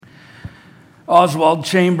Oswald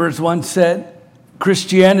Chambers once said,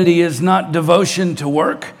 Christianity is not devotion to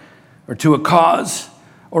work or to a cause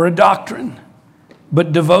or a doctrine,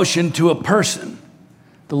 but devotion to a person,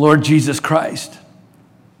 the Lord Jesus Christ.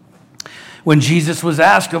 When Jesus was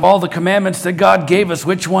asked of all the commandments that God gave us,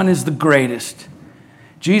 which one is the greatest?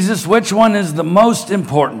 Jesus, which one is the most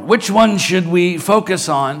important? Which one should we focus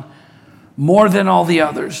on more than all the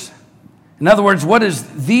others? In other words, what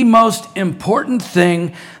is the most important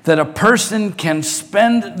thing that a person can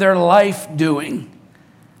spend their life doing?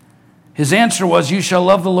 His answer was, you shall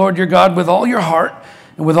love the Lord your God with all your heart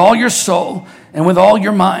and with all your soul and with all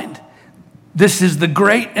your mind. This is the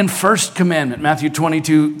great and first commandment, Matthew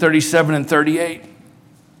 22, 37 and 38.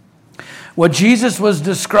 What Jesus was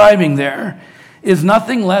describing there is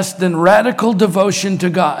nothing less than radical devotion to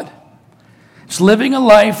God. It's living a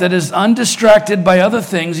life that is undistracted by other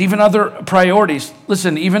things, even other priorities.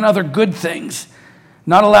 Listen, even other good things,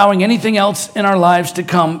 not allowing anything else in our lives to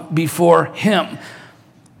come before Him.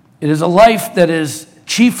 It is a life that is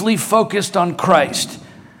chiefly focused on Christ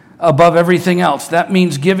above everything else. That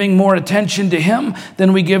means giving more attention to Him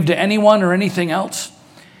than we give to anyone or anything else,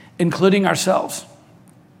 including ourselves.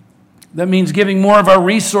 That means giving more of our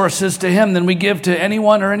resources to Him than we give to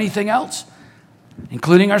anyone or anything else,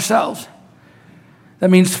 including ourselves. That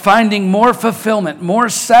means finding more fulfillment, more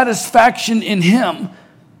satisfaction in Him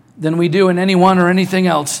than we do in anyone or anything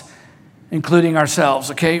else, including ourselves,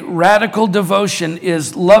 okay? Radical devotion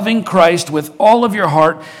is loving Christ with all of your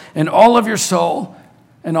heart and all of your soul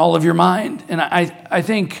and all of your mind. And I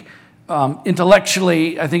think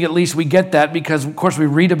intellectually, I think at least we get that because, of course, we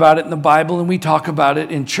read about it in the Bible and we talk about it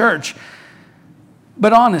in church.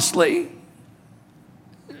 But honestly,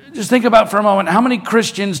 just think about for a moment, how many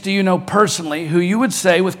Christians do you know personally who you would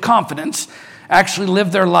say with confidence actually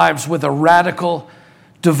live their lives with a radical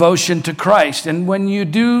devotion to Christ? And when you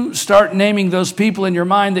do start naming those people in your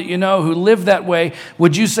mind that you know who live that way,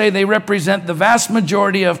 would you say they represent the vast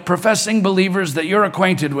majority of professing believers that you're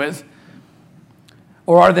acquainted with?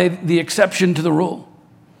 Or are they the exception to the rule?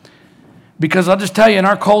 Because I'll just tell you, in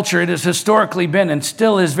our culture, it has historically been and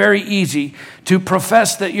still is very easy to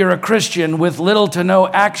profess that you're a Christian with little to no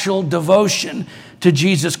actual devotion to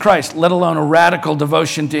Jesus Christ, let alone a radical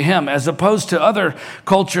devotion to Him, as opposed to other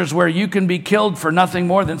cultures where you can be killed for nothing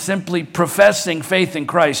more than simply professing faith in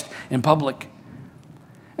Christ in public.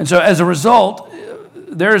 And so as a result,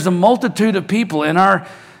 there is a multitude of people in our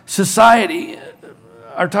society,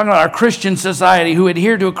 are talking about our Christian society, who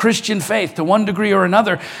adhere to a Christian faith to one degree or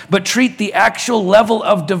another, but treat the actual level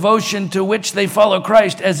of devotion to which they follow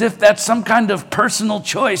Christ as if that's some kind of personal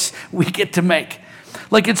choice we get to make.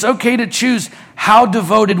 Like it's okay to choose how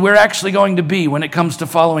devoted we're actually going to be when it comes to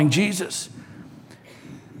following Jesus.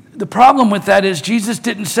 The problem with that is Jesus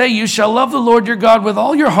didn't say, you shall love the Lord your God with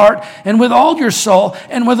all your heart and with all your soul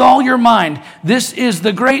and with all your mind. This is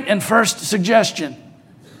the great and first suggestion.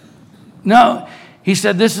 No, He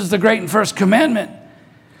said this is the great and first commandment.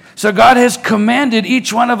 So God has commanded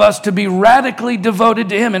each one of us to be radically devoted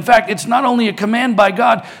to Him. In fact, it's not only a command by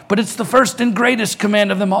God, but it's the first and greatest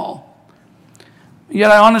command of them all.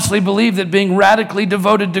 Yet I honestly believe that being radically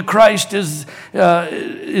devoted to Christ is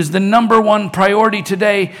the number one priority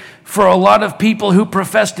today for a lot of people who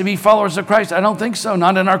profess to be followers of Christ. I don't think so.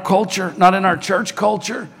 Not in our culture, not in our church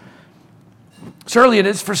culture. Certainly it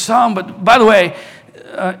is for some, but by the way,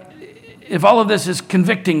 if all of this is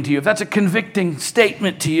convicting to you, if that's a convicting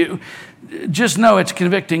statement to you, just know it's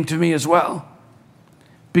convicting to me as well.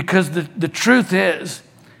 Because the truth is,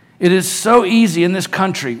 it is so easy in this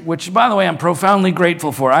country, which, by the way, I'm profoundly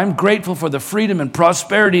grateful for. I'm grateful for the freedom and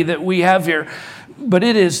prosperity that we have here. But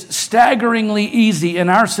it is staggeringly easy in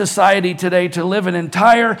our society today to live an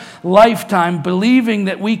entire lifetime believing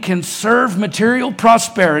that we can serve material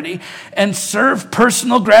prosperity and serve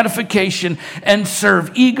personal gratification and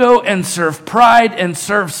serve ego and serve pride and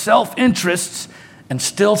serve self-interests and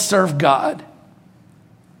still serve God.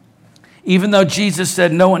 Even though Jesus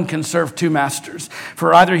said no one can serve two masters,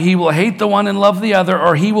 for either he will hate the one and love the other,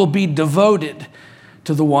 or he will be devoted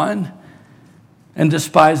to the one and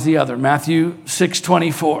despise the other. Matthew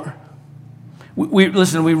 6:24. We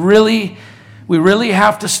really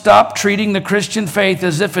have to stop treating the Christian faith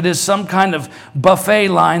as if it is some kind of buffet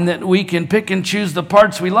line that we can pick and choose the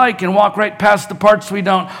parts we like and walk right past the parts we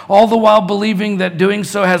don't, all the while believing that doing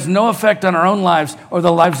so has no effect on our own lives or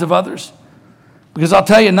the lives of others. Because I'll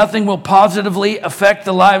tell you, nothing will positively affect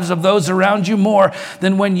the lives of those around you more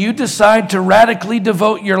than when you decide to radically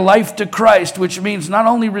devote your life to Christ, which means not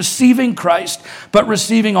only receiving Christ, but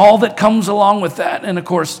receiving all that comes along with that. And of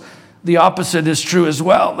course, the opposite is true as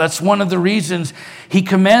well. That's one of the reasons he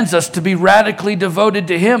commands us to be radically devoted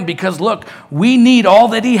to him, because look, we need all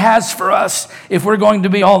that he has for us if we're going to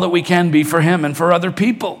be all that we can be for him and for other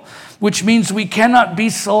people, which means we cannot be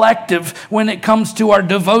selective when it comes to our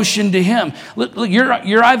devotion to him. Look,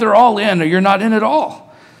 you're either all in or you're not in at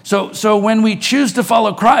all. So when we choose to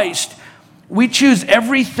follow Christ, we choose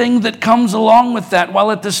everything that comes along with that,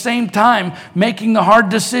 while at the same time making the hard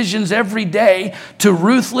decisions every day to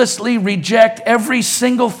ruthlessly reject every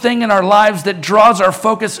single thing in our lives that draws our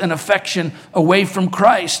focus and affection away from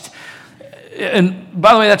Christ. And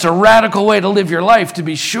by the way, that's a radical way to live your life, to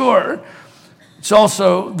be sure. It's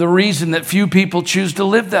also the reason that few people choose to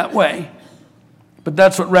live that way. But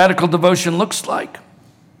that's what radical devotion looks like.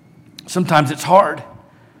 Sometimes it's hard.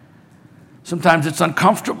 Sometimes it's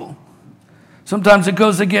uncomfortable. Sometimes it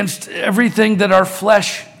goes against everything that our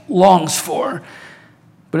flesh longs for.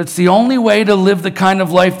 But it's the only way to live the kind of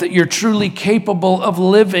life that you're truly capable of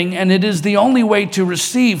living. And it is the only way to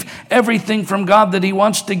receive everything from God that he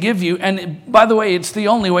wants to give you. And by the way, it's the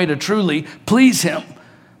only way to truly please him,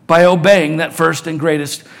 by obeying that first and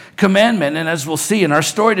greatest commandment. And as we'll see in our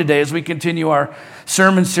story today, as we continue our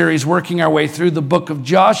sermon series, working our way through the book of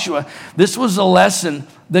Joshua, this was a lesson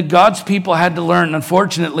that God's people had to learn,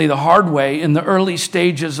 unfortunately, the hard way in the early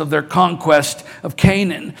stages of their conquest of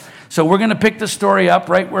Canaan. So we're going to pick the story up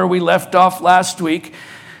right where we left off last week.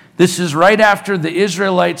 This is right after the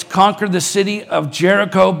Israelites conquered the city of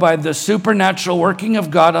Jericho by the supernatural working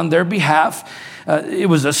of God on their behalf. It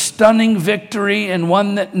was a stunning victory, and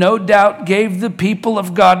one that no doubt gave the people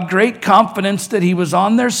of God great confidence that he was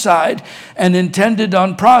on their side and intended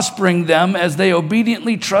on prospering them as they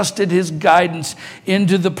obediently trusted his guidance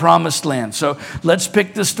into the promised land. So let's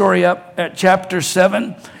pick the story up at chapter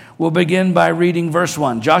 7. We'll begin by reading verse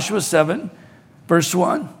 1. Joshua 7, verse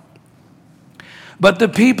 1. But the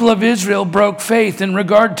people of Israel broke faith in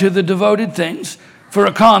regard to the devoted things. For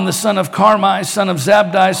Achan, the son of Carmi, son of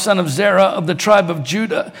Zabdi, son of Zerah, of the tribe of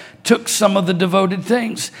Judah, took some of the devoted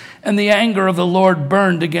things, and the anger of the Lord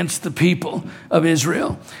burned against the people of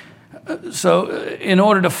Israel. So in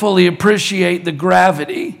order to fully appreciate the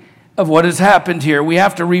gravity of what has happened here, we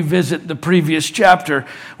have to revisit the previous chapter,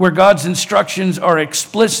 where God's instructions are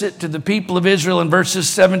explicit to the people of Israel in verses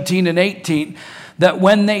 17 and 18, that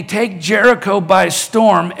when they take Jericho by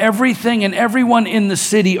storm, everything and everyone in the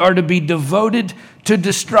city are to be devoted to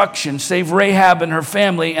destruction, save Rahab and her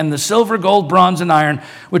family, and the silver, gold, bronze, and iron,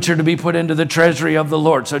 which are to be put into the treasury of the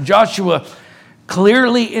Lord. So Joshua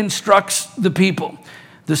clearly instructs the people,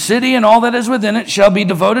 the city and all that is within it shall be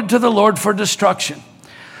devoted to the Lord for destruction.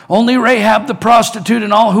 Only Rahab the prostitute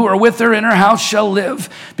and all who are with her in her house shall live,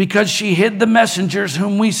 because she hid the messengers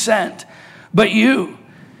whom we sent. But you,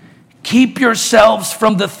 keep yourselves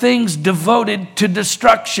from the things devoted to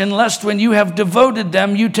destruction, lest when you have devoted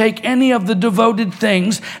them, you take any of the devoted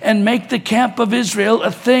things and make the camp of Israel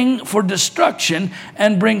a thing for destruction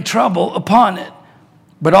and bring trouble upon it.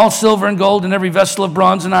 But all silver and gold and every vessel of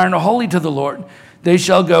bronze and iron are holy to the Lord. They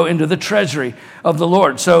shall go into the treasury of the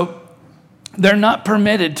Lord. So they're not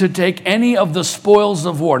permitted to take any of the spoils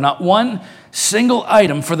of war, not one single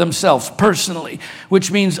item for themselves personally,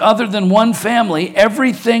 which means other than one family,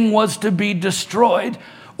 everything was to be destroyed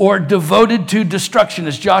or devoted to destruction,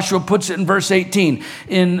 as Joshua puts it in verse 18.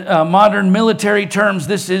 In modern military terms,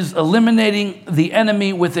 this is eliminating the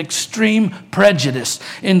enemy with extreme prejudice.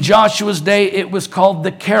 In Joshua's day, it was called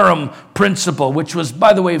the Karam principle, which was,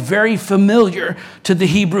 by the way, very familiar to the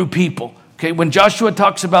Hebrew people. Okay, when Joshua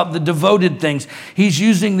talks about the devoted things, he's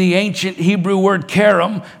using the ancient Hebrew word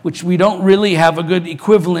karam, which we don't really have a good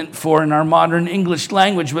equivalent for in our modern English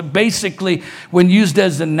language. But basically, when used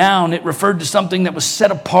as a noun, it referred to something that was set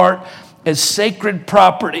apart as sacred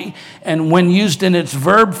property. And when used in its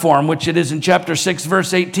verb form, which it is in chapter 6,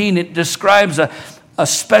 verse 18, it describes a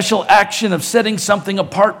special action of setting something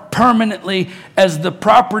apart permanently as the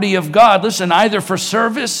property of God. Listen, either for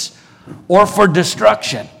service or for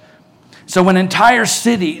destruction. So when entire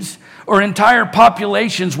cities or entire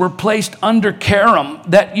populations were placed under Karam,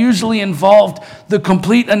 that usually involved the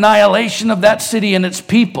complete annihilation of that city and its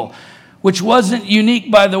people, which wasn't unique,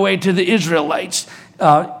 by the way, to the Israelites.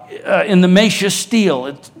 In the Mesha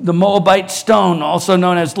stele, the Moabite stone, also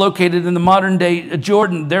known as located in the modern day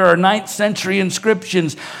Jordan, there are 9th century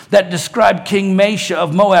inscriptions that describe King Mesha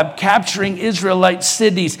of Moab capturing Israelite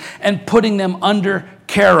cities and putting them under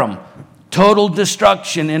Karam. Total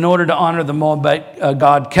destruction in order to honor the Moabite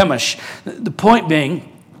god Chemosh. The point being,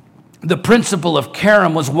 the principle of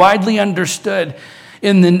Karam was widely understood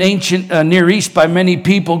in the ancient Near East by many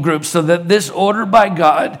people groups, so that this order by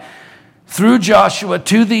God through Joshua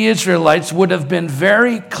to the Israelites would have been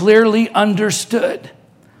very clearly understood,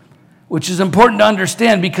 which is important to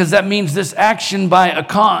understand because that means this action by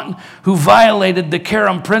Achan, who violated the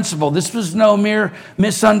Karam principle, this was no mere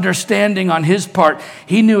misunderstanding on his part.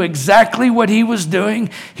 He knew exactly what he was doing.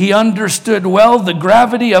 He understood well the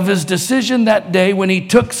gravity of his decision that day when he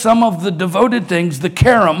took some of the devoted things, the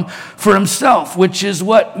Karam, for himself, which is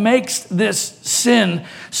what makes this sin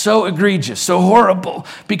so egregious, so horrible,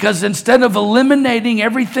 because instead of eliminating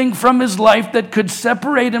everything from his life that could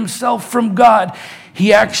separate himself from God,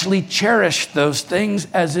 he actually cherished those things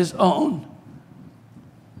as his own.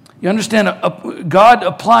 You understand, God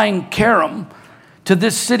applying Karam to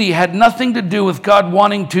this city had nothing to do with God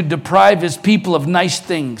wanting to deprive his people of nice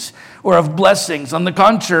things or of blessings. On the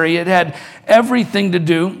contrary, it had everything to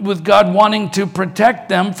do with God wanting to protect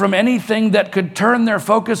them from anything that could turn their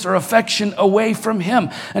focus or affection away from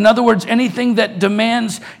him. In other words, anything that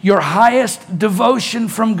demands your highest devotion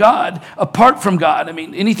from God, apart from God.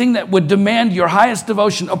 Anything that would demand your highest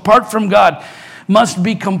devotion apart from God must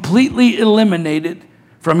be completely eliminated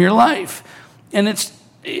from your life. And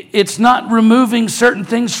it's not removing certain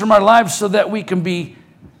things from our lives so that we can be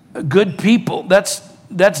good people. That's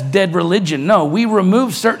dead religion. No, we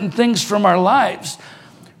remove certain things from our lives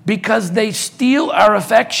because they steal our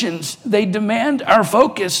affections, they demand our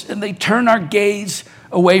focus, and they turn our gaze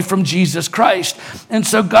away from Jesus Christ. And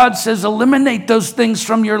so God says, eliminate those things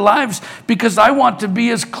from your lives because I want to be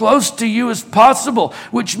as close to you as possible,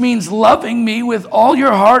 which means loving me with all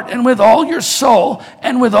your heart and with all your soul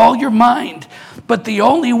and with all your mind. But the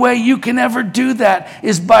only way you can ever do that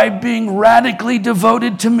is by being radically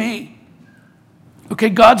devoted to me. Okay,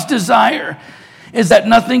 God's desire is that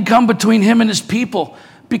nothing come between him and his people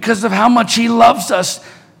because of how much he loves us.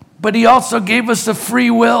 But he also gave us a free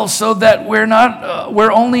will so that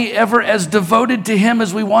we're only ever as devoted to him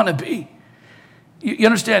as we want to be. You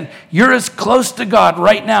understand? You're as close to God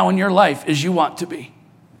right now in your life as you want to be.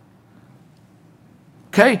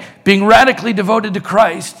 Okay? Being radically devoted to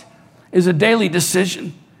Christ is a daily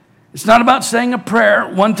decision. It's not about saying a prayer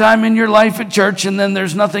one time in your life at church and then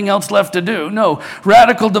there's nothing else left to do. No,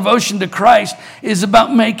 radical devotion to Christ is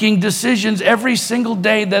about making decisions every single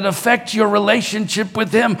day that affect your relationship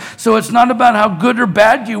with him. So it's not about how good or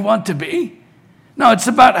bad you want to be. No, it's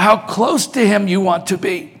about how close to him you want to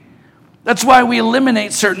be. That's why we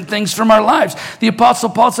eliminate certain things from our lives. The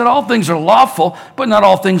Apostle Paul said all things are lawful, but not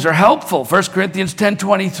all things are helpful. 1 Corinthians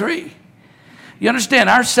 10:23. You understand,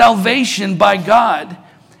 our salvation by God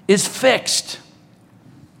is fixed.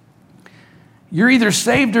 You're either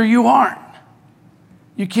saved or you aren't.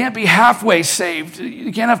 You can't be halfway saved.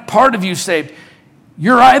 You can't have part of you saved.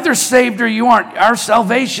 You're either saved or you aren't. Our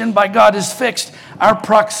salvation by God is fixed. Our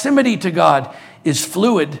proximity to God is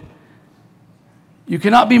fluid. You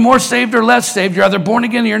cannot be more saved or less saved. You're either born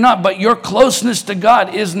again or you're not, but your closeness to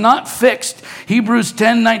God is not fixed. Hebrews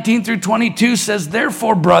 10:19 through 22 says,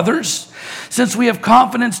 therefore, brothers, since we have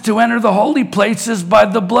confidence to enter the holy places by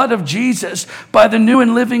the blood of Jesus, by the new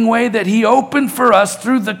and living way that he opened for us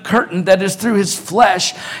through the curtain that is through his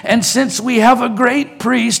flesh, and since we have a great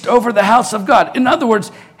priest over the house of God. In other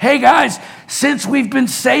words, hey guys, since we've been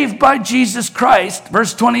saved by Jesus Christ,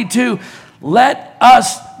 verse 22, let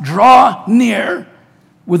us draw near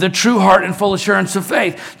with a true heart and full assurance of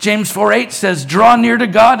faith. James 4:8 says, draw near to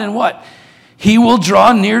God and what? He will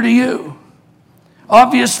draw near to you.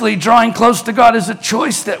 Obviously, drawing close to God is a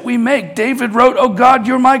choice that we make. David wrote, oh God,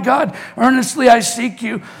 you're my God. Earnestly I seek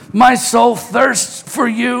you. My soul thirsts for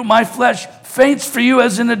you. My flesh faints for you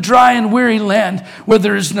as in a dry and weary land where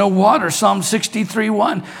there is no water. Psalm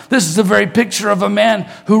 63:1. This is the very picture of a man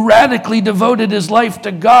who radically devoted his life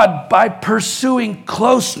to God by pursuing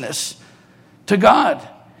closeness to God.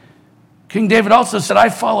 King David also said, I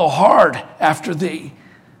follow hard after thee.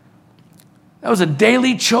 That was a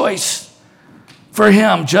daily choice for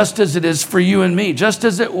him, just as it is for you and me, just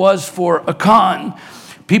as it was for Achan.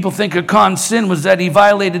 People think Achan's sin was that he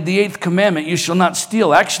violated the 8th commandment, you shall not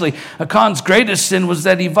steal. Actually, Achan's greatest sin was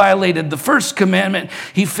that he violated the 1st commandment.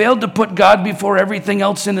 He failed to put God before everything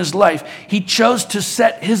else in his life. He chose to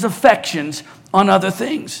set his affections on other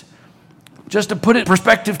things. Just to put it in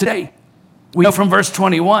perspective today, we know from verse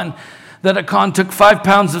 21 that Achan took 5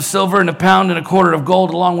 pounds of silver and 1.25 pounds of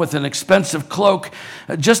gold along with an expensive cloak.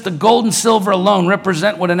 Just the gold and silver alone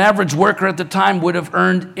represent what an average worker at the time would have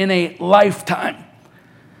earned in a lifetime.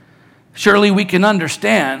 Surely we can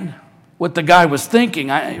understand what the guy was thinking,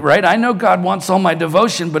 right? I know God wants all my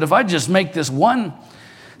devotion, but if I just make this one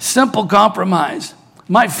simple compromise,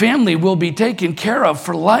 my family will be taken care of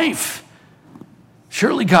for life.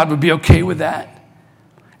 Surely God would be okay with that.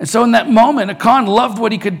 And so in that moment, Achan loved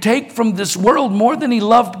what he could take from this world more than he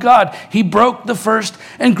loved God. He broke the first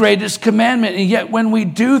and greatest commandment. And yet when we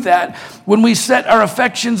do that, when we set our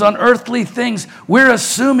affections on earthly things, we're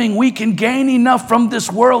assuming we can gain enough from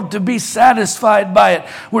this world to be satisfied by it.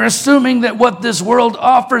 We're assuming that what this world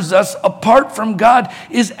offers us apart from God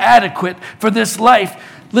is adequate for this life.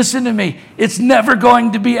 Listen to me, it's never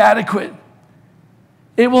going to be adequate.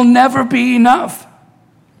 It will never be enough.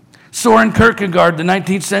 Soren Kierkegaard, the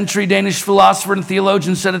 19th century Danish philosopher and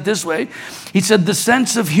theologian, said it this way. He said, "The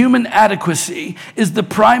sense of human adequacy is the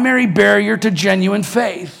primary barrier to genuine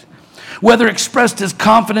faith. Whether expressed as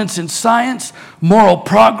confidence in science, moral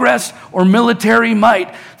progress, or military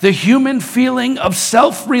might, the human feeling of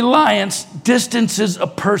self-reliance distances a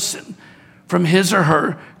person from his or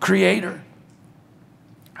her creator."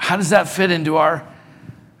 How does that fit into our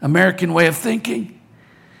American way of thinking?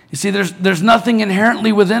 You see, there's nothing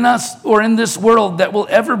inherently within us or in this world that will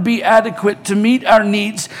ever be adequate to meet our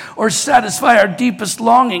needs or satisfy our deepest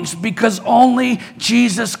longings, because only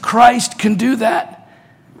Jesus Christ can do that.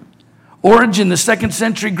 Origen, the 2nd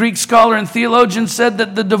century Greek scholar and theologian, said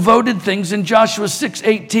that the devoted things in Joshua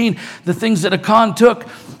 6:18, the things that Achan took,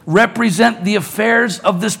 represent the affairs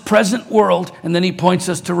of this present world. And then he points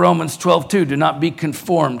us to Romans 12:2, do not be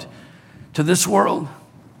conformed to this world.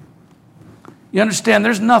 You understand,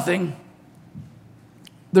 there is nothing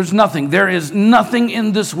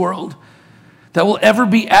in this world that will ever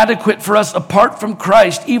be adequate for us apart from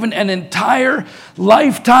Christ. Even an entire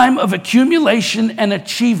lifetime of accumulation and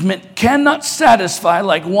achievement cannot satisfy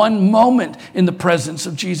like one moment in the presence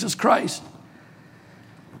of Jesus Christ.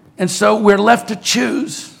 And so we're left to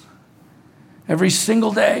choose every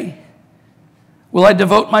single day. Will I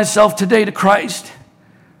devote myself today to Christ,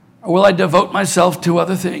 or will I devote myself to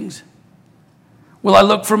other things? Will I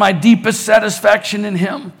look for my deepest satisfaction in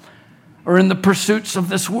Him, or in the pursuits of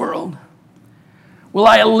this world? Will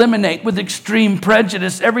I eliminate with extreme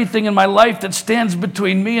prejudice everything in my life that stands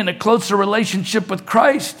between me and a closer relationship with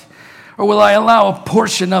Christ? Or will I allow a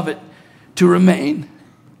portion of it to remain?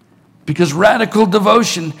 Because radical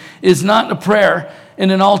devotion is not a prayer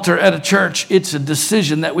in an altar at a church. It's a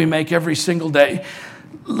decision that we make every single day.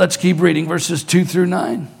 Let's keep reading verses 2 through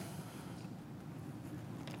 9.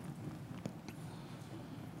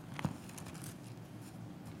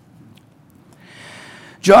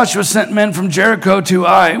 Joshua sent men from Jericho to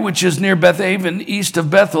Ai, which is near Bethaven, east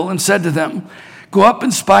of Bethel, and said to them, "Go up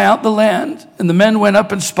and spy out the land." And the men went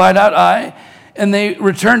up and spied out Ai, and they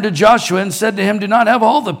returned to Joshua and said to him, "Do not have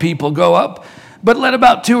all the people go up, but let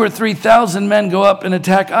about 2,000 or 3,000 men go up and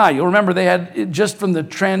attack Ai." You'll remember they had, just from the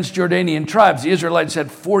Transjordanian tribes, the Israelites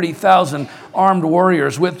had 40,000 armed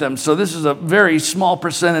warriors with them. So this is a very small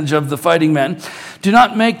percentage of the fighting men. "Do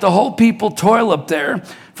not make the whole people toil up there,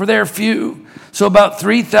 for they are few." So about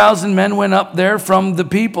 3,000 men went up there from the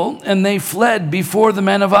people, and they fled before the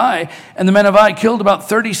men of Ai. And the men of Ai killed about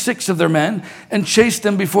 36 of their men and chased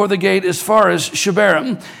them before the gate as far as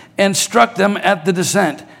Shebarim and struck them at the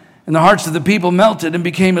descent. And the hearts of the people melted and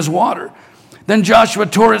became as water. Then Joshua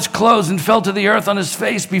tore his clothes and fell to the earth on his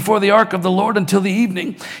face before the ark of the Lord until the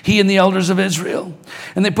evening, he and the elders of Israel.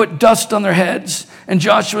 And they put dust on their heads. And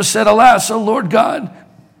Joshua said, "Alas, O Lord God,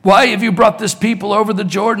 why have you brought this people over the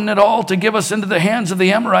Jordan at all to give us into the hands of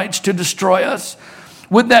the Amorites to destroy us?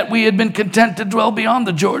 Would that we had been content to dwell beyond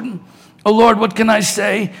the Jordan. O Lord, what can I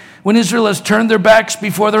say when Israel has turned their backs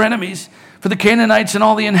before their enemies? For the Canaanites and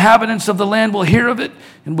all the inhabitants of the land will hear of it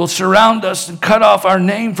and will surround us and cut off our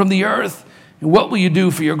name from the earth. And what will you do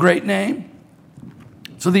for your great name?"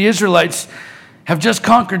 So the Israelites have just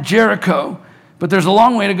conquered Jericho, but there's a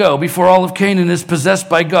long way to go before all of Canaan is possessed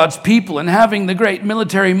by God's people. And having the great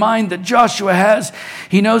military mind that Joshua has,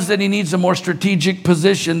 he knows that he needs a more strategic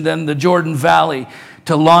position than the Jordan Valley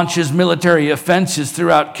to launch his military offenses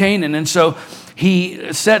throughout Canaan. And so he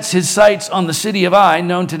sets his sights on the city of Ai,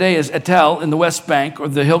 known today as Etel in the West Bank or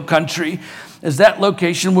the hill country, as that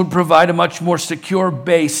location would provide a much more secure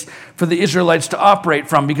base for the Israelites to operate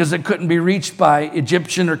from, because it couldn't be reached by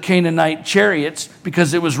Egyptian or Canaanite chariots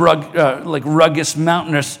because it was rugged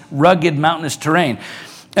mountainous terrain.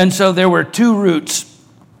 And so there were two routes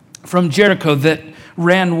from Jericho that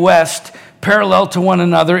ran west parallel to one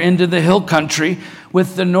another into the hill country,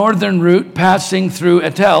 with the northern route passing through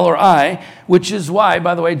Etel or Ai, which is why,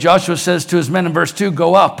 by the way, Joshua says to his men in verse 2,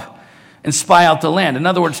 "Go up and spy out the land." In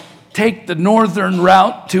other words, take the northern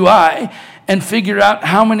route to Ai and figure out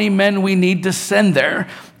how many men we need to send there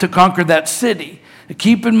to conquer that city.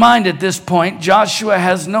 Keep in mind at this point, Joshua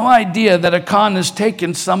has no idea that Achan has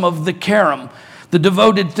taken some of the Karam, the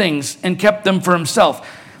devoted things, and kept them for himself.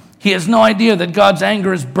 He has no idea that God's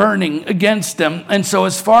anger is burning against them. And so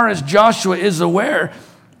as far as Joshua is aware,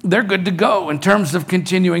 they're good to go in terms of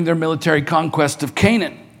continuing their military conquest of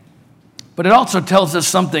Canaan. But it also tells us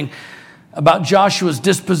something about Joshua's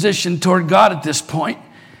disposition toward God at this point.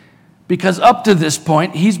 Because up to this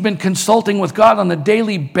point, he's been consulting with God on a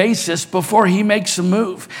daily basis before he makes a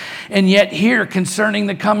move. And yet here, concerning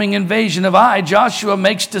the coming invasion of Ai, Joshua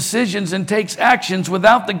makes decisions and takes actions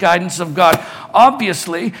without the guidance of God.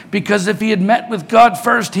 Obviously, because if he had met with God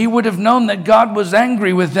first, he would have known that God was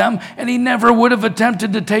angry with them, and he never would have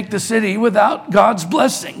attempted to take the city without God's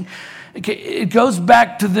blessing. It goes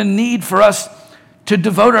back to the need for us to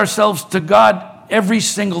devote ourselves to God every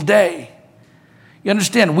single day. You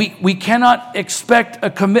understand, we cannot expect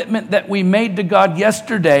a commitment that we made to God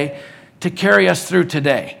yesterday to carry us through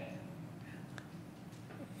today.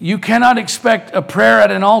 You cannot expect a prayer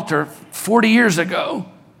at an altar 40 years ago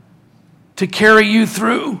to carry you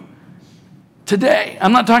through today.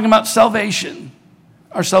 I'm not talking about salvation.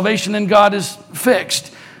 Our salvation in God is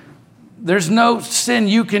fixed. There's no sin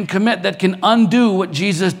you can commit that can undo what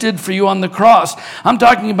Jesus did for you on the cross. I'm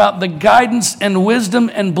talking about the guidance and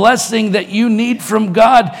wisdom and blessing that you need from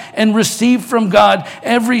God and receive from God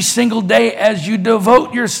every single day as you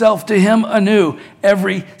devote yourself to Him anew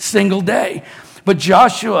every single day. But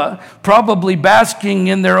Joshua, probably basking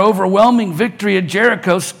in their overwhelming victory at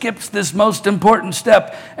Jericho, skips this most important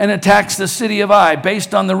step and attacks the city of Ai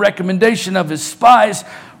based on the recommendation of his spies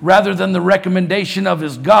rather than the recommendation of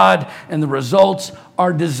his God, and the results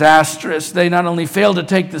are disastrous. They not only fail to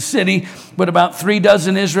take the city, but about 36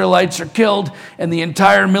 Israelites are killed, and the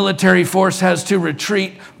entire military force has to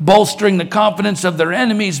retreat, bolstering the confidence of their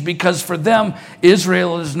enemies, because for them,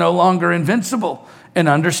 Israel is no longer invincible. And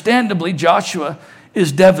understandably, Joshua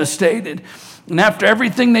is devastated. And after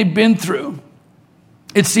everything they've been through,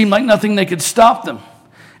 it seemed like nothing they could stop them.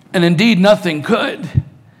 And indeed, nothing could,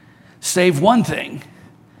 save one thing: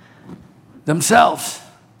 themselves.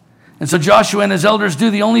 And so Joshua and his elders do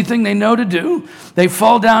the only thing they know to do. They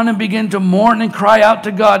fall down and begin to mourn and cry out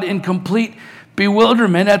to God in complete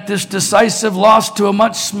bewilderment at this decisive loss to a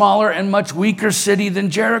much smaller and much weaker city than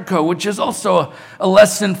Jericho, which is also a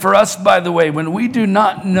lesson for us, by the way. When we do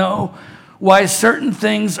not know why certain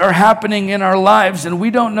things are happening in our lives and we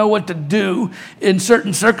don't know what to do in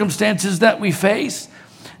certain circumstances that we face,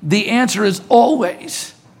 the answer is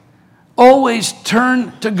always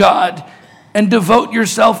turn to God and devote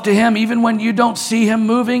yourself to Him, even when you don't see Him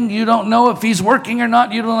moving, you don't know if He's working or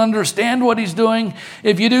not, you don't understand what He's doing.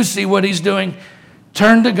 If you do see what He's doing,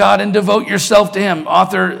 turn to God and devote yourself to Him.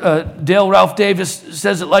 Author Dale Ralph Davis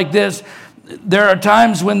says it like this: there are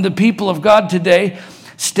times when the people of God today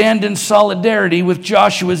stand in solidarity with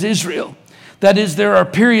Joshua's Israel. That is, there are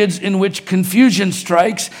periods in which confusion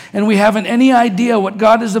strikes and we haven't any idea what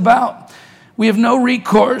God is about. We have no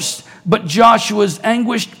recourse but Joshua's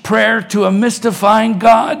anguished prayer to a mystifying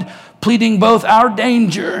God, pleading both our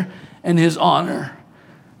danger and His honor.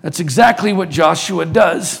 That's exactly what Joshua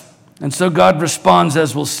does. And so God responds,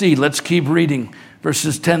 as we'll see. Let's keep reading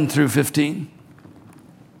verses 10 through 15.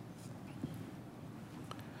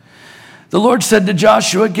 The Lord said to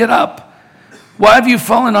Joshua, "Get up. Why have you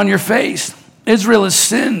fallen on your face? Israel has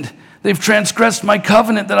sinned. They've transgressed my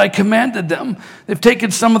covenant that I commanded them. They've taken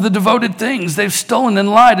some of the devoted things. They've stolen and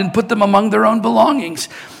lied and put them among their own belongings.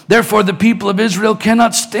 Therefore, the people of Israel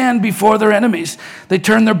cannot stand before their enemies. They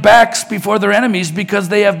turn their backs before their enemies because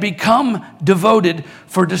they have become devoted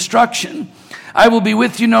for destruction. I will be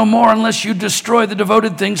with you no more unless you destroy the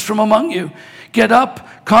devoted things from among you. Get up,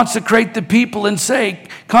 consecrate the people, and say,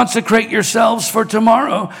 consecrate yourselves for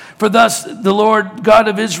tomorrow. For thus the Lord God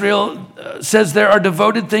of Israel says, there are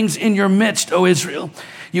devoted things in your midst, O Israel.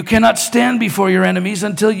 You cannot stand before your enemies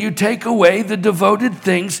until you take away the devoted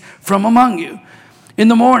things from among you. In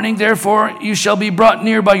the morning, therefore, you shall be brought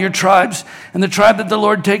near by your tribes, and the tribe that the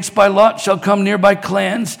Lord takes by lot shall come near by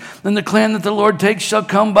clans, and the clan that the Lord takes shall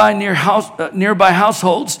come by nearby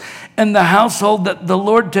households, and the household that the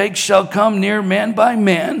Lord takes shall come near man by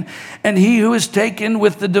man, and he who is taken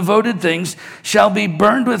with the devoted things shall be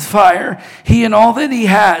burned with fire, he and all that he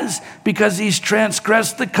has, because he's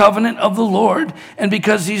transgressed the covenant of the Lord, and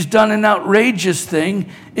because he's done an outrageous thing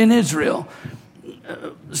in Israel."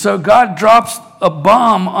 So God drops a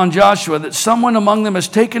bomb on Joshua that someone among them has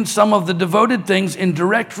taken some of the devoted things in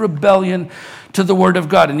direct rebellion to the word of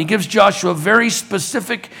God. And he gives Joshua very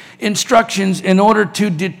specific instructions in order to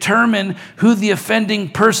determine who the offending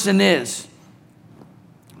person is.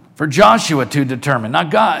 For Joshua to determine,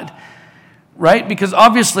 not God, right? Because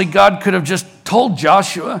obviously God could have just told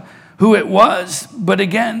Joshua who it was. But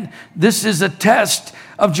again, this is a test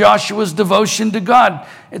of Joshua's devotion to God.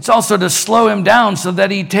 It's also to slow him down so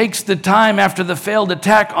that he takes the time after the failed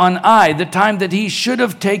attack on Ai, the time that he should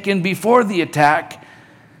have taken before the attack,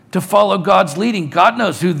 to follow God's leading. God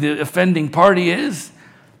knows who the offending party is.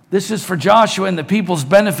 This is for Joshua and the people's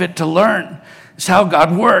benefit to learn. It's how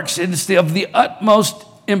God works. It's of the utmost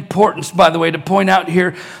importance, by the way, to point out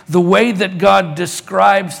here the way that God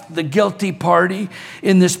describes the guilty party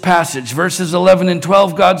in this passage. Verses 11 and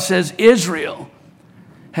 12, God says, Israel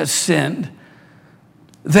has sinned.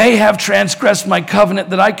 They have transgressed my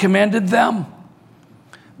covenant that I commanded them.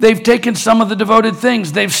 They've taken some of the devoted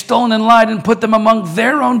things. They've stolen and lied and put them among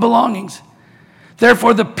their own belongings.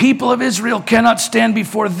 Therefore, the people of Israel cannot stand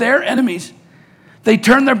before their enemies. They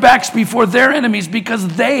turn their backs before their enemies because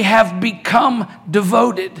they have become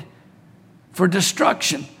devoted for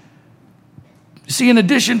destruction. See, in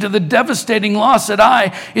addition to the devastating loss at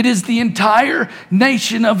Ai, it is the entire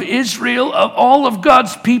nation of Israel, of all of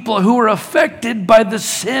God's people, who are affected by the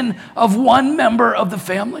sin of one member of the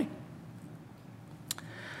family.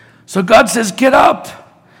 So God says, get up,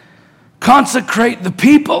 consecrate the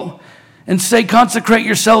people, and say, consecrate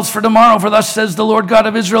yourselves for tomorrow, for thus says the Lord God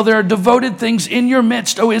of Israel, there are devoted things in your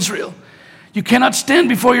midst, O Israel. You cannot stand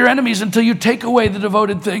before your enemies until you take away the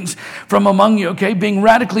devoted things from among you, okay? Being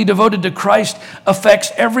radically devoted to Christ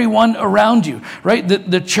affects everyone around you, right?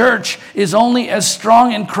 The church is only as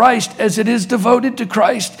strong in Christ as it is devoted to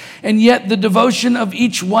Christ, and yet the devotion of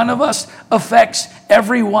each one of us affects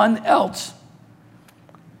everyone else.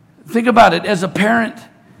 Think about it. As a parent,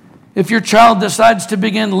 if your child decides to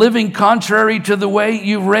begin living contrary to the way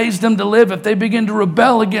you raised them to live, if they begin to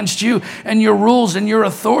rebel against you and your rules and your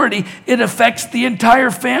authority, it affects the entire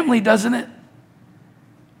family, doesn't it?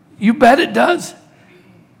 You bet it does.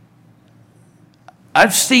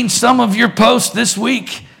 I've seen some of your posts this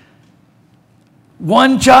week.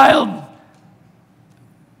 One child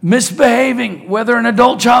misbehaving, whether an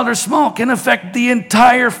adult child or small, can affect the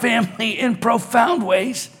entire family in profound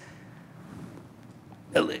ways.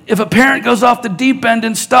 If a parent goes off the deep end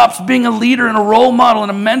and stops being a leader and a role model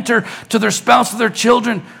and a mentor to their spouse or their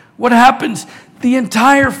children, what happens? The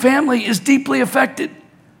entire family is deeply affected.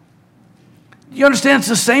 You understand? It's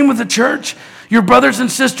the same with the church. Your brothers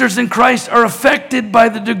and sisters in Christ are affected by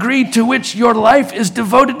the degree to which your life is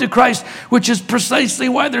devoted to Christ, which is precisely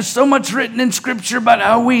why there's so much written in Scripture about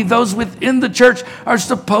how we, those within the church, are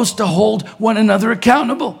supposed to hold one another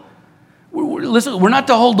accountable. Listen, we're not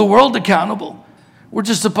to hold the world accountable. We're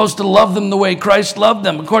just supposed to love them the way Christ loved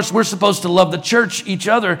them. Of course, we're supposed to love the church, each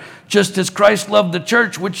other, just as Christ loved the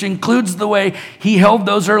church, which includes the way he held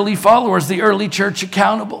those early followers, the early church,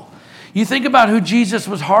 accountable. You think about who Jesus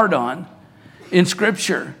was hard on in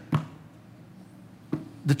Scripture.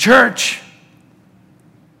 The church.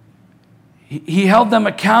 He held them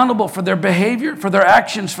accountable for their behavior, for their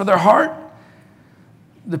actions, for their heart.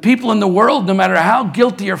 The people in the world, no matter how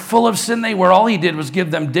guilty or full of sin they were, all he did was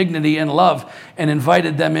give them dignity and love and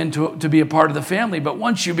invited them to be a part of the family. But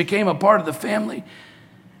once you became a part of the family,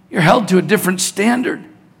 you're held to a different standard,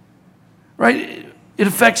 right? It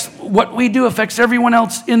affects what we do, affects everyone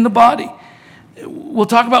else in the body. We'll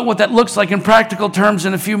talk about what that looks like in practical terms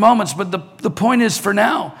in a few moments, but the point is, for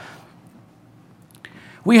now,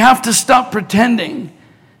 we have to stop pretending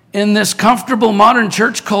in this comfortable modern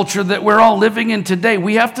church culture that we're all living in today.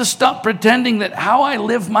 We have to stop pretending that how I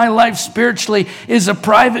live my life spiritually is a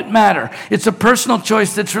private matter. It's a personal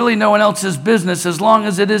choice that's really no one else's business, as long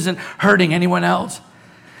as it isn't hurting anyone else.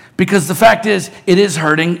 Because the fact is, it is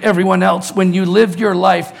hurting everyone else when you live your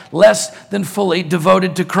life less than fully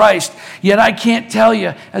devoted to Christ. Yet I can't tell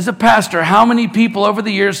you, as a pastor, how many people over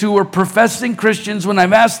the years who were professing Christians, when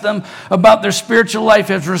I've asked them about their spiritual life,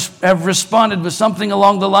 have responded with something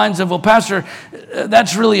along the lines of, well, Pastor,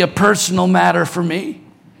 that's really a personal matter for me.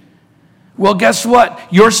 Well, guess what?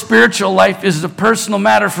 Your spiritual life is a personal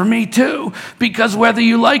matter for me too, because whether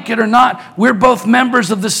you like it or not, we're both members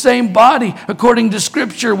of the same body according to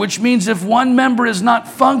Scripture, which means if one member is not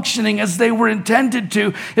functioning as they were intended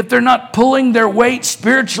to, if they're not pulling their weight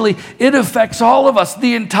spiritually, it affects all of us,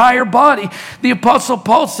 the entire body. The Apostle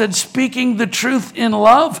Paul said, speaking the truth in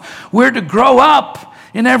love, we're to grow up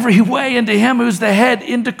in every way into him who's the head,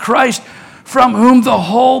 into Christ, from whom the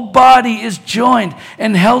whole body is joined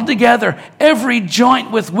and held together, every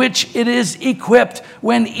joint with which it is equipped,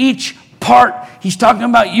 when each part, he's talking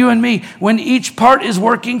about you and me, when each part is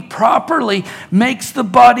working properly, makes the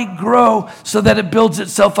body grow so that it builds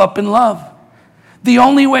itself up in love. The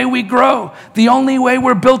only way we grow, the only way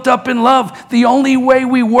we're built up in love, the only way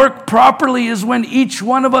we work properly is when each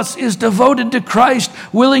one of us is devoted to Christ,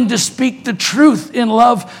 willing to speak the truth in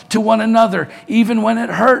love to one another, even when it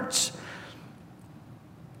hurts.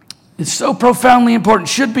 It's so profoundly important,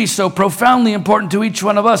 should be so profoundly important to each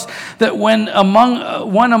one of us, that when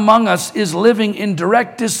one among us is living in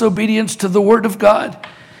direct disobedience to the Word of God,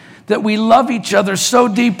 that we love each other so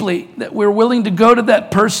deeply that we're willing to go to that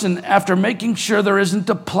person after making sure there isn't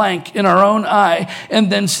a plank in our own eye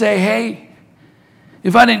and then say, hey,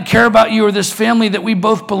 if I didn't care about you or this family that we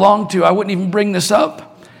both belong to, I wouldn't even bring this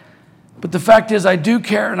up. But the fact is, I do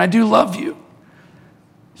care and I do love you.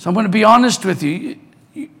 So I'm going to be honest with you.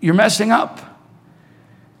 You're messing up.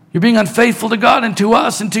 You're being unfaithful to God and to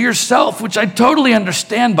us and to yourself, which I totally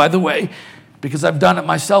understand, by the way, because I've done it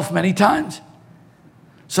myself many times.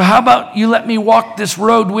 So how about you let me walk this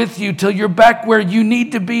road with you till you're back where you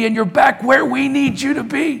need to be and you're back where we need you to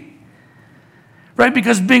be. Right?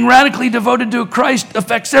 Because being radically devoted to Christ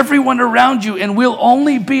affects everyone around you and will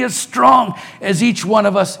only be as strong as each one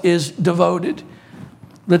of us is devoted.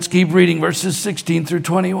 Let's keep reading verses 16 through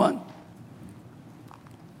 21.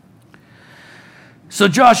 So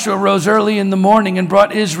Joshua rose early in the morning and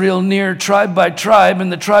brought Israel near tribe by tribe, and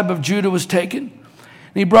the tribe of Judah was taken.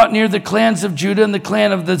 And he brought near the clans of Judah, and the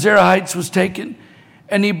clan of the Zerahites was taken.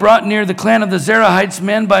 And he brought near the clan of the Zerahites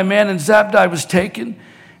man by man, and Zabdi was taken.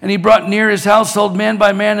 And he brought near his household man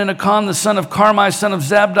by man, and Achan the son of Carmi, son of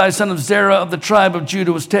Zabdi, son of Zerah of the tribe of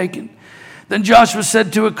Judah was taken. Then Joshua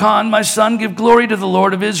said to Achan, my son, give glory to the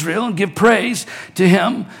Lord of Israel, and give praise to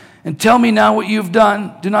him, and tell me now what you have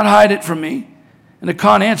done. Do not hide it from me. And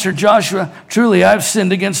Achan answered Joshua, truly I have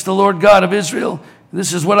sinned against the Lord God of Israel.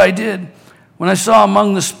 This is what I did. When I saw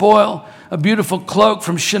among the spoil a beautiful cloak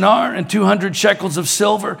from Shinar and 200 shekels of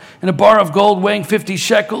silver and a bar of gold weighing 50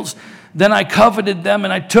 shekels, then I coveted them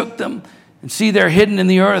and I took them. And see, they're hidden in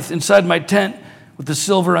the earth inside my tent with the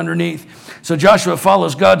silver underneath. So Joshua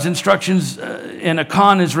follows God's instructions, and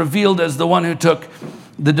Achan is revealed as the one who took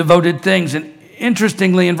the devoted things. And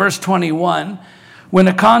interestingly, in verse 21, when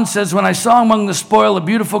Achan says, when I saw among the spoil a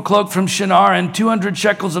beautiful cloak from Shinar and 200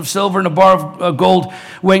 shekels of silver and a bar of gold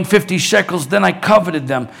weighing 50 shekels, then I coveted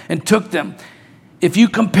them and took them. If you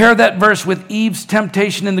compare that verse with Eve's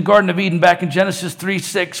temptation in the Garden of Eden back in Genesis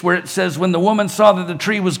 3:6, where it says, when the woman saw that the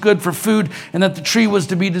tree was good for food and that the tree was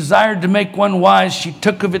to be desired to make one wise, she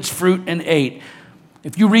took of its fruit and ate.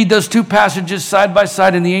 If you read those two passages side by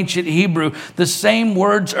side in the ancient Hebrew, the same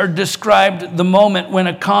words are described the moment when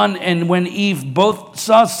Achan and when Eve both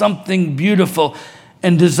saw something beautiful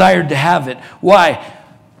and desired to have it. Why?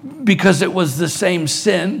 Because it was the same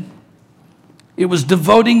sin. It was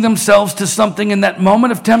devoting themselves to something in that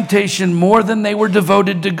moment of temptation more than they were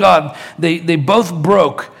devoted to God. They both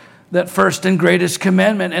broke that first and greatest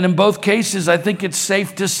commandment. And in both cases, I think it's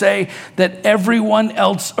safe to say that everyone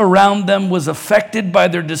else around them was affected by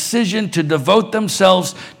their decision to devote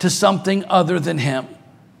themselves to something other than Him.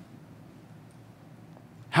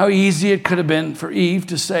 How easy it could have been for Eve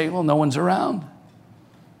to say, well, no one's around. I'm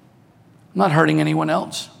not hurting anyone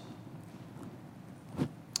else.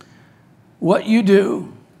 What you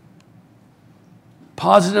do,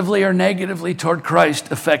 positively or negatively toward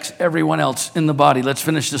Christ, affects everyone else in the body. Let's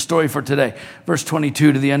finish the story for today. Verse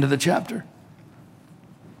 22 to the end of the chapter.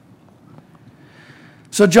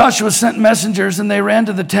 So Joshua sent messengers, and they ran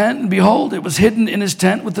to the tent, and behold, it was hidden in his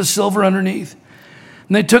tent with the silver underneath.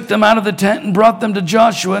 And they took them out of the tent and brought them to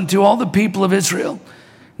Joshua and to all the people of Israel.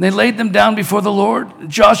 And they laid them down before the Lord.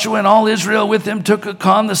 Joshua and all Israel with him took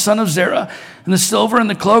Achan the son of Zerah, and the silver and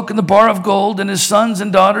the cloak and the bar of gold, and his sons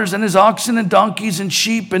and daughters, and his oxen and donkeys and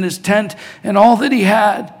sheep, and his tent, and all that he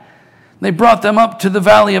had. And they brought them up to the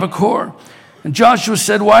valley of Achor. And Joshua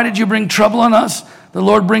said, why did you bring trouble on us? The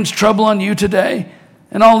Lord brings trouble on you today.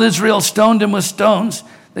 And all Israel stoned him with stones.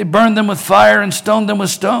 They burned them with fire and stoned them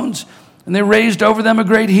with stones. And they raised over them a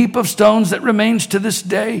great heap of stones that remains to this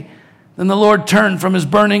day. Then the Lord turned from his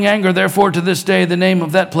burning anger. Therefore, to this day, the name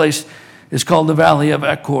of that place is called the Valley of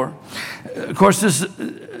Achor. Of course,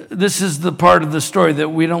 this is the part of the story that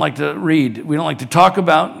we don't like to read. We don't like to talk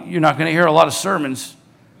about. You're not going to hear a lot of sermons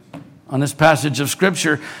on this passage of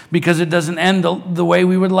Scripture because it doesn't end the way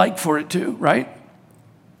we would like for it to, right?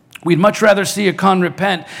 We'd much rather see Achan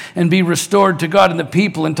repent and be restored to God and the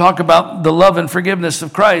people and talk about the love and forgiveness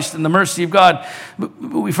of Christ and the mercy of God. But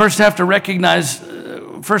we first have to recognize,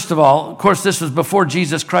 first of all, of course, this was before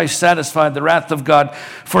Jesus Christ satisfied the wrath of God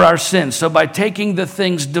for our sins. So by taking the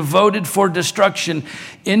things devoted for destruction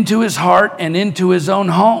into his heart and into his own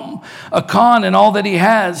home, Achan and all that he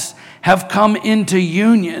has have come into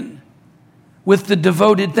union with the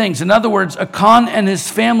devoted things. In other words, Achan and his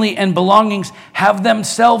family and belongings have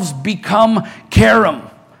themselves become Karam.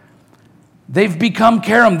 They've become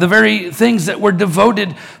Karam, the very things that were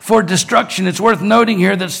devoted for destruction. It's worth noting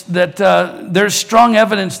here that there's strong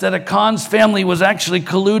evidence that Achan's family was actually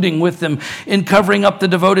colluding with them in covering up the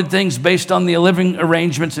devoted things based on the living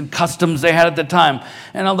arrangements and customs they had at the time.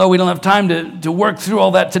 And although we don't have time to work through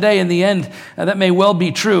all that today, in the end, that may well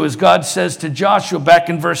be true. As God says to Joshua back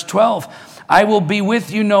in verse 12, I will be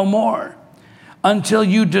with you no more until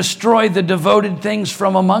you destroy the devoted things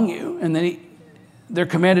from among you. And then they're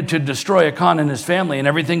commanded to destroy Achan and his family and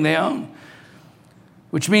everything they own.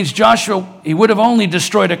 Which means Joshua, he would have only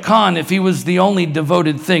destroyed Achan if he was the only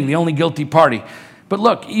devoted thing, the only guilty party. But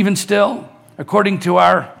look, even still, according to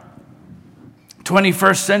our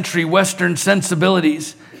 21st century Western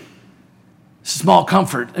sensibilities, small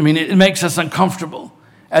comfort. I mean, it makes us uncomfortable,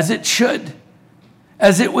 as it should,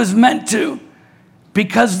 as it was meant to,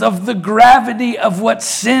 because of the gravity of what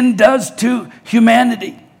sin does to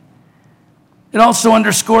humanity. It also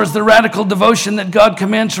underscores the radical devotion that God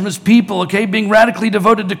commands from his people, okay? Being radically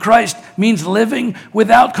devoted to Christ means living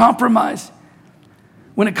without compromise.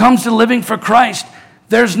 When it comes to living for Christ,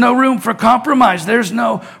 there's no room for compromise. There's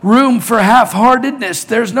no room for half-heartedness.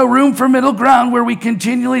 There's no room for middle ground where we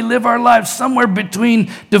continually live our lives somewhere between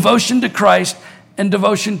devotion to Christ and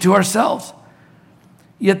devotion to ourselves.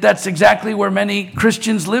 Yet that's exactly where many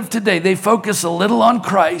Christians live today. They focus a little on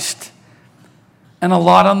Christ and a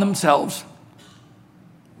lot on themselves.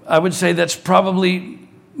 I would say that's probably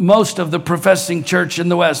most of the professing church in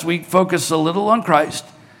the West. We focus a little on Christ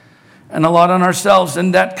and a lot on ourselves,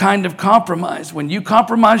 and that kind of compromise. When you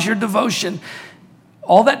compromise your devotion,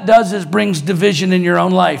 all that does is brings division in your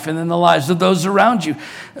own life and in the lives of those around you.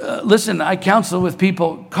 Listen, I counsel with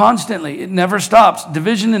people constantly. It never stops.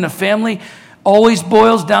 Division in a family always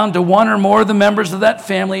boils down to one or more of the members of that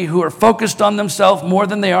family who are focused on themselves more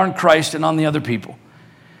than they are on Christ and on the other people.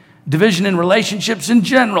 Division in relationships in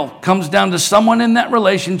general comes down to someone in that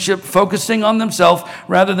relationship focusing on themselves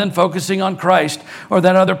rather than focusing on Christ or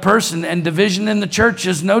that other person. And division in the church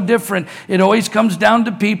is no different. It always comes down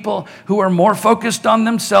to people who are more focused on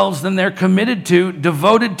themselves than they're committed to,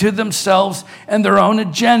 devoted to themselves and their own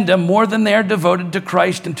agenda more than they are devoted to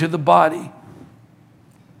Christ and to the body.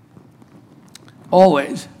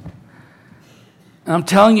 Always. And I'm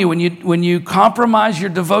telling you, when you compromise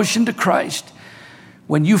your devotion to Christ,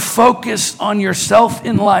 when you focus on yourself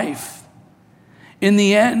in life, in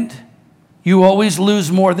the end, you always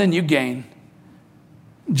lose more than you gain.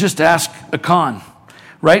 Just ask Achan,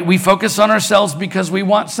 right? We focus on ourselves because we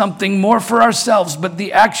want something more for ourselves, but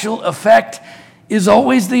the actual effect is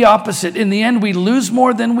always the opposite. In the end, we lose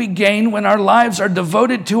more than we gain when our lives are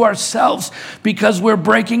devoted to ourselves because we're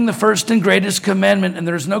breaking the first and greatest commandment, and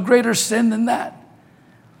there's no greater sin than that.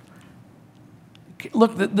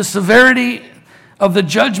 Look, the severity of the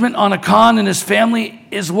judgment on Achan and his family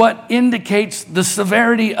is what indicates the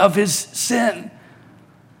severity of his sin.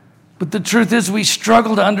 But the truth is we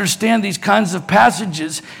struggle to understand these kinds of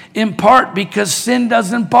passages in part because sin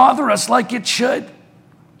doesn't bother us like it should.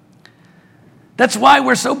 That's why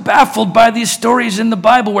we're so baffled by these stories in the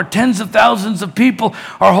Bible where tens of thousands of people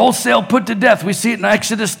are wholesale put to death. We see it in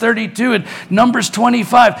Exodus 32 and Numbers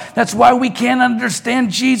 25. That's why we can't understand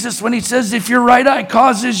Jesus when he says, if your right eye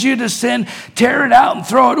causes you to sin, tear it out and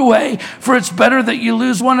throw it away. For it's better that you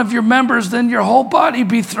lose one of your members than your whole body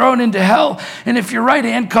be thrown into hell. And if your right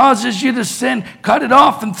hand causes you to sin, cut it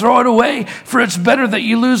off and throw it away. For it's better that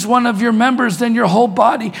you lose one of your members than your whole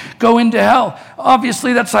body go into hell.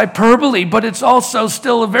 Obviously, that's hyperbole, but it's also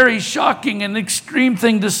still a very shocking and extreme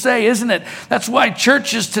thing to say, isn't it? That's why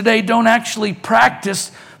churches today don't actually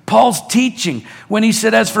practice Paul's teaching when he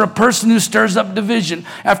said, as for a person who stirs up division,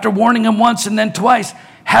 after warning him once and then twice,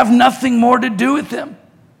 have nothing more to do with him.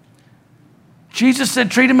 Jesus said,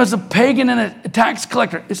 treat him as a pagan and a tax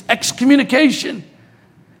collector. It's excommunication.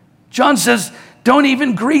 John says, don't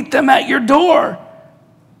even greet them at your door.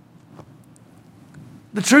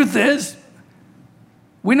 The truth is,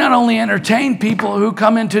 we not only entertain people who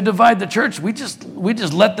come in to divide the church, we just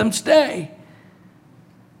let them stay.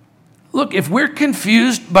 Look, if we're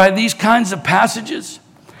confused by these kinds of passages,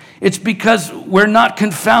 it's because we're not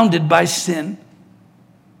confounded by sin.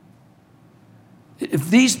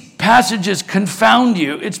 If these passages confound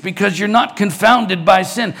you, it's because you're not confounded by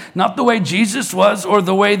sin, not the way Jesus was or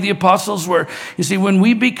the way the apostles were. You see, when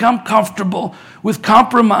we become comfortable with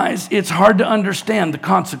compromise, it's hard to understand the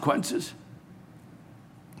consequences.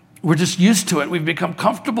 We're just used to it. We've become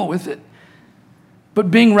comfortable with it.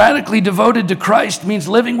 But being radically devoted to Christ means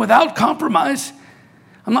living without compromise.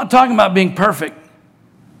 I'm not talking about being perfect.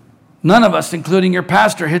 None of us, including your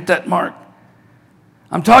pastor, hit that mark.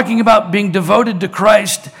 I'm talking about being devoted to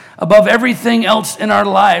Christ above everything else in our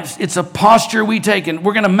lives. It's a posture we take, and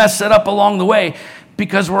we're going to mess it up along the way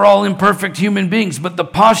because we're all imperfect human beings. But the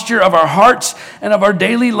posture of our hearts and of our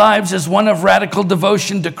daily lives is one of radical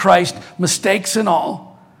devotion to Christ, mistakes and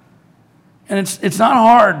all. And it's not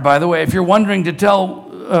hard, by the way, if you're wondering to tell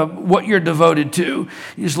what you're devoted to.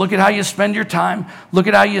 You just look at how you spend your time, look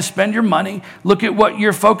at how you spend your money, look at what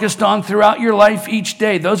you're focused on throughout your life each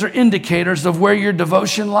day. Those are indicators of where your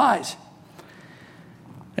devotion lies.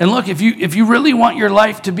 And look, if you really want your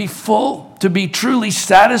life to be full, to be truly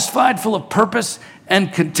satisfied, full of purpose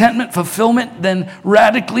and contentment, fulfillment, then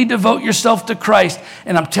radically devote yourself to Christ.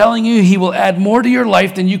 And I'm telling you, he will add more to your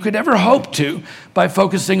life than you could ever hope to by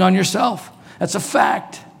focusing on yourself. That's a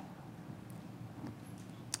fact.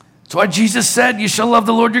 That's why Jesus said, you shall love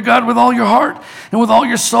the Lord your God with all your heart and with all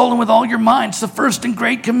your soul and with all your mind. It's the first and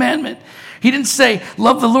great commandment. He didn't say,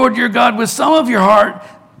 love the Lord your God with some of your heart,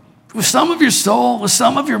 with some of your soul, with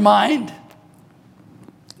some of your mind.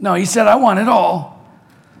 No, he said, I want it all.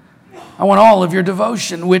 I want all of your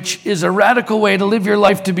devotion, which is a radical way to live your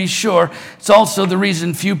life, to be sure. It's also the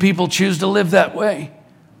reason few people choose to live that way.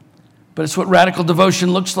 But it's what radical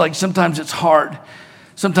devotion looks like. Sometimes it's hard.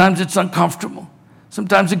 Sometimes it's uncomfortable.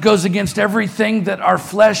 Sometimes it goes against everything that our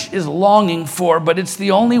flesh is longing for, but it's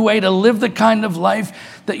the only way to live the kind of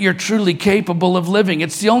life that you're truly capable of living.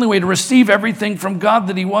 It's the only way to receive everything from God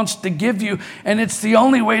that he wants to give you, and it's the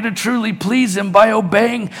only way to truly please him by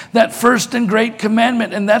obeying that first and great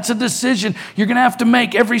commandment. And that's a decision you're going to have to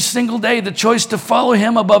make every single day, the choice to follow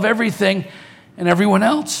him above everything and everyone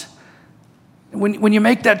else. When you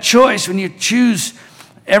make that choice, when you choose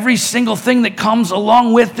every single thing that comes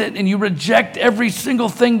along with it, and you reject every single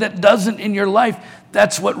thing that doesn't in your life,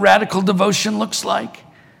 that's what radical devotion looks like.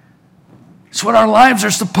 It's what our lives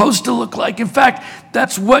are supposed to look like. In fact,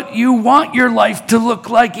 that's what you want your life to look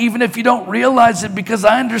like, even if you don't realize it, because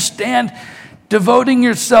I understand devoting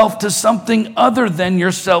yourself to something other than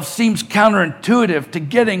yourself seems counterintuitive to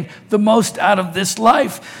getting the most out of this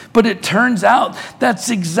life. But it turns out that's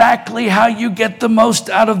exactly how you get the most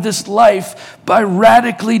out of this life, by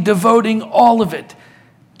radically devoting all of it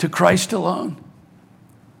to Christ alone.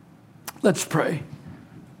 Let's pray.